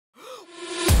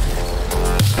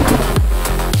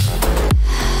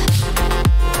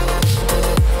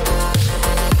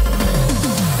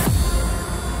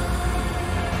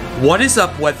What is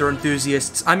up, weather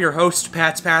enthusiasts? I'm your host,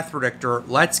 Pat's Path Predictor.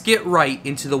 Let's get right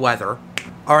into the weather.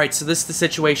 Alright, so this is the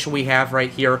situation we have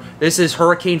right here. This is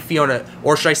Hurricane Fiona,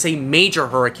 or should I say Major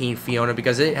Hurricane Fiona,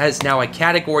 because it has now a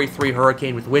Category 3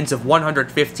 hurricane with winds of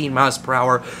 115 miles per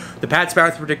hour. The Pat's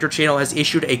Path Predictor channel has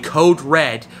issued a code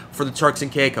red for the Turks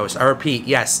and Caicos. I repeat,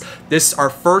 yes, this is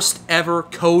our first ever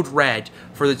code red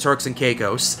for the Turks and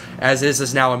Caicos, as this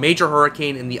is now a major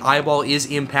hurricane and the eyeball is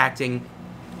impacting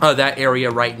that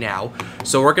area right now.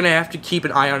 So we're going to have to keep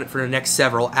an eye on it for the next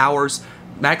several hours.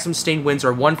 Maximum sustained winds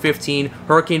are 115.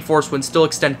 Hurricane force winds still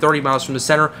extend 30 miles from the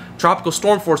center. Tropical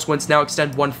storm force winds now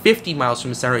extend 150 miles from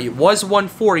the center. It was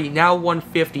 140, now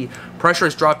 150. Pressure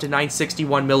has dropped to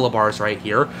 961 millibars right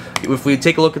here. If we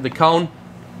take a look at the cone,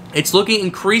 it's looking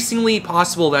increasingly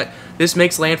possible that this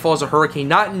makes landfall as a hurricane,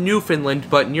 not in Newfoundland,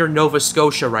 but near Nova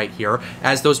Scotia right here,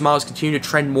 as those models continue to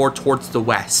trend more towards the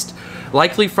west.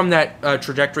 Likely from that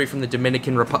trajectory from the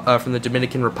Dominican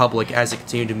Republic as it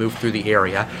continued to move through the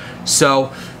area.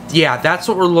 So, yeah, that's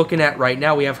what we're looking at right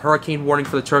now. We have hurricane warning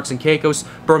for the Turks and Caicos.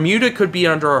 Bermuda could be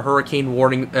under a hurricane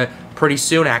warning pretty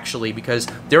soon, actually, because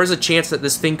there is a chance that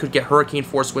this thing could get hurricane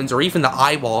force winds or even the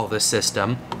eyeball of the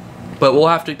system. But we'll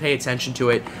have to pay attention to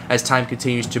it as time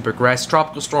continues to progress.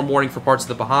 Tropical storm warning for parts of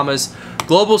the Bahamas.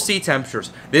 Global sea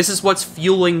temperatures. This is what's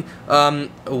fueling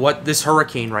this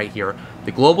hurricane right here.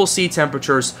 The global sea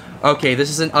temperatures. Okay,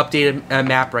 this is an updated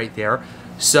map right there.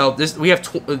 So this we have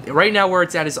right now where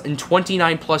it's at is in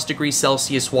 29 plus degrees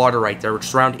Celsius water right there, which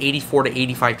is around 84 to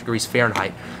 85 degrees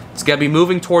Fahrenheit. It's going to be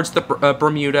moving towards the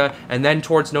Bermuda and then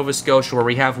towards Nova Scotia, where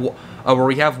we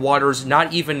have waters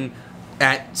not even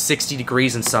at 60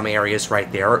 degrees in some areas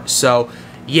right there. So,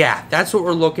 yeah, that's what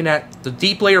we're looking at. The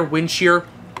deep layer wind shear.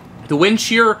 The wind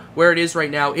shear, where it is right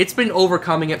now, it's been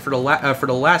overcoming it for the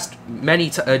last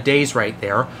many days right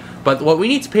there. But what we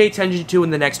need to pay attention to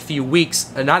in the next few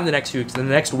weeks, not in the next few weeks, in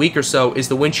the next week or so, is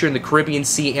the wind shear in the Caribbean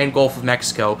Sea and Gulf of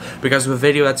Mexico, because of a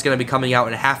video that's going to be coming out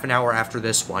in half an hour after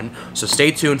this one. So stay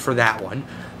tuned for that one.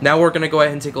 Now we're going to go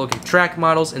ahead and take a look at track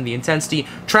models and the intensity.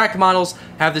 Track models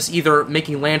have this either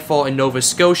making landfall in Nova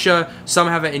Scotia, some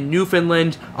have it in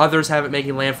Newfoundland, others have it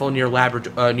making landfall near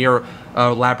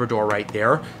Labrador right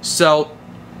there. So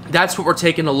that's what we're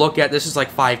taking a look at. This is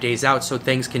like 5 days out, so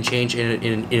things can change in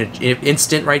an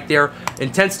instant right there.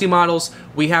 Intensity models,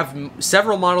 we have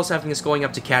several models having this going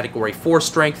up to Category 4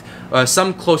 strength,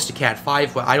 some close to Cat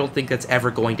 5, but I don't think that's ever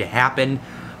going to happen.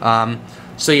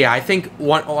 So yeah, I think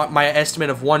my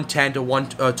estimate of 110 to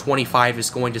 125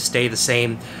 is going to stay the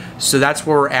same. So that's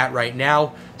where we're at right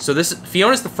now. So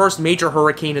Fiona's the first major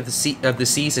hurricane of the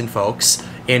season, folks,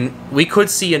 and we could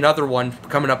see another one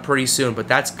coming up pretty soon, but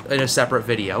that's in a separate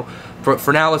video.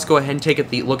 For now, let's go ahead and take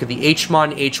a look at the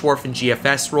HMON, HWRF, and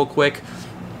GFS real quick.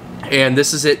 And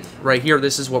this is it right here.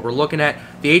 This is what we're looking at.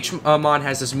 The HMON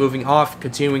has this moving off,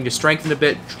 continuing to strengthen a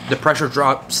bit. The pressure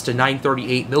drops to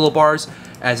 938 millibars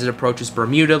as it approaches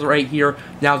Bermuda right here.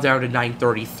 Now down to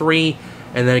 933.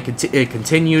 And then it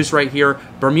continues right here.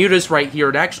 Bermuda's right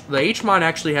here. The HMON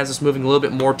actually has us moving a little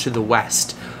bit more to the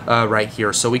west right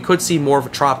here. So we could see more of a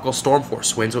tropical storm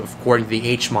force winds according to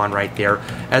the HMON right there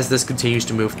as this continues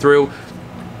to move through.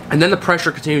 And then the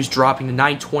pressure continues dropping to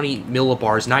 920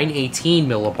 millibars, 918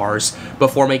 millibars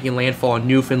before making landfall in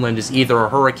Newfoundland as either a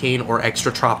hurricane or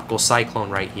extratropical cyclone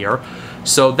right here.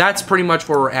 So that's pretty much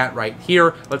where we're at right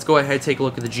here. Let's go ahead and take a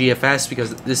look at the GFS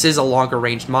because this is a longer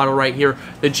range model right here.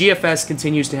 The GFS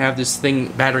continues to have this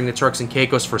thing battering the Turks and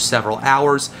Caicos for several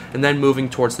hours and then moving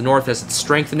towards the north as it's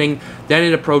strengthening. Then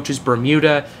it approaches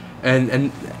Bermuda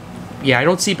and yeah, I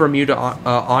don't see Bermuda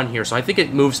on here, so I think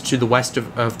it moves to the west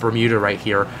of Bermuda right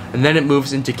here. And then it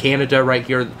moves into Canada right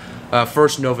here,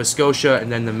 first Nova Scotia,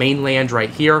 and then the mainland right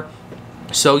here.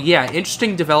 So yeah,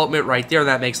 interesting development right there.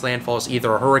 That makes landfall as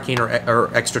either a hurricane or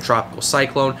extratropical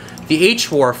cyclone. The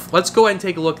HWRF, let's go ahead and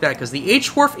take a look at that, because the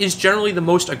HWRF is generally the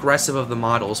most aggressive of the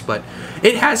models, but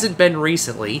it hasn't been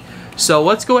recently. So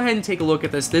let's go ahead and take a look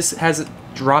at this. This has it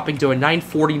dropping to a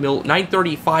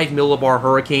 935 millibar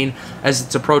hurricane as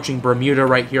it's approaching Bermuda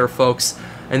right here, folks.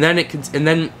 And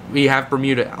then we have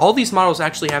Bermuda. All these models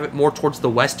actually have it more towards the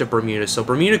west of Bermuda, so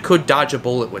Bermuda could dodge a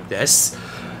bullet with this.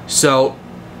 So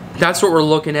that's what we're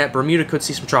looking at. Bermuda could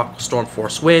see some tropical storm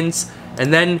force winds.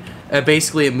 And then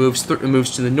Basically, it moves to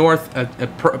the north,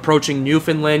 approaching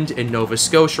Newfoundland and Nova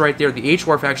Scotia right there. The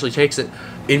H-Wharf actually takes it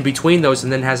in between those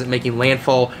and then has it making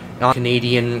landfall on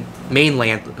Canadian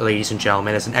mainland, ladies and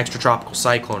gentlemen, as an extratropical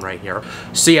cyclone right here.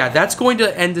 So yeah, that's going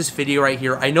to end this video right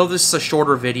here. I know this is a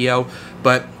shorter video,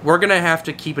 but we're going to have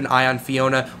to keep an eye on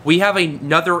Fiona. We have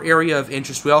another area of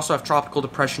interest. We also have Tropical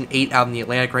Depression 8 out in the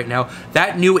Atlantic right now.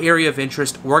 That new area of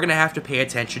interest, we're going to have to pay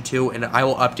attention to, and I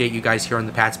will update you guys here on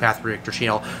the Pat's Path Predictor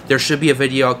channel. There should be a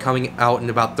video coming out in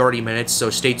about 30 minutes, so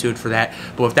stay tuned for that.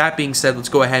 But with that being said, let's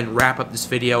go ahead and wrap up this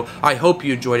video. I hope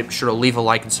you enjoyed it. Be sure to leave a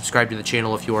like and subscribe to the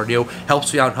channel if you are new.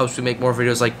 Helps me out and helps me make more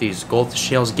videos like these. Goal of this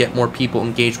channel is get more people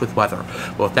engaged with weather.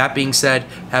 But with that being said,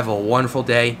 have a wonderful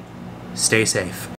day. Stay safe.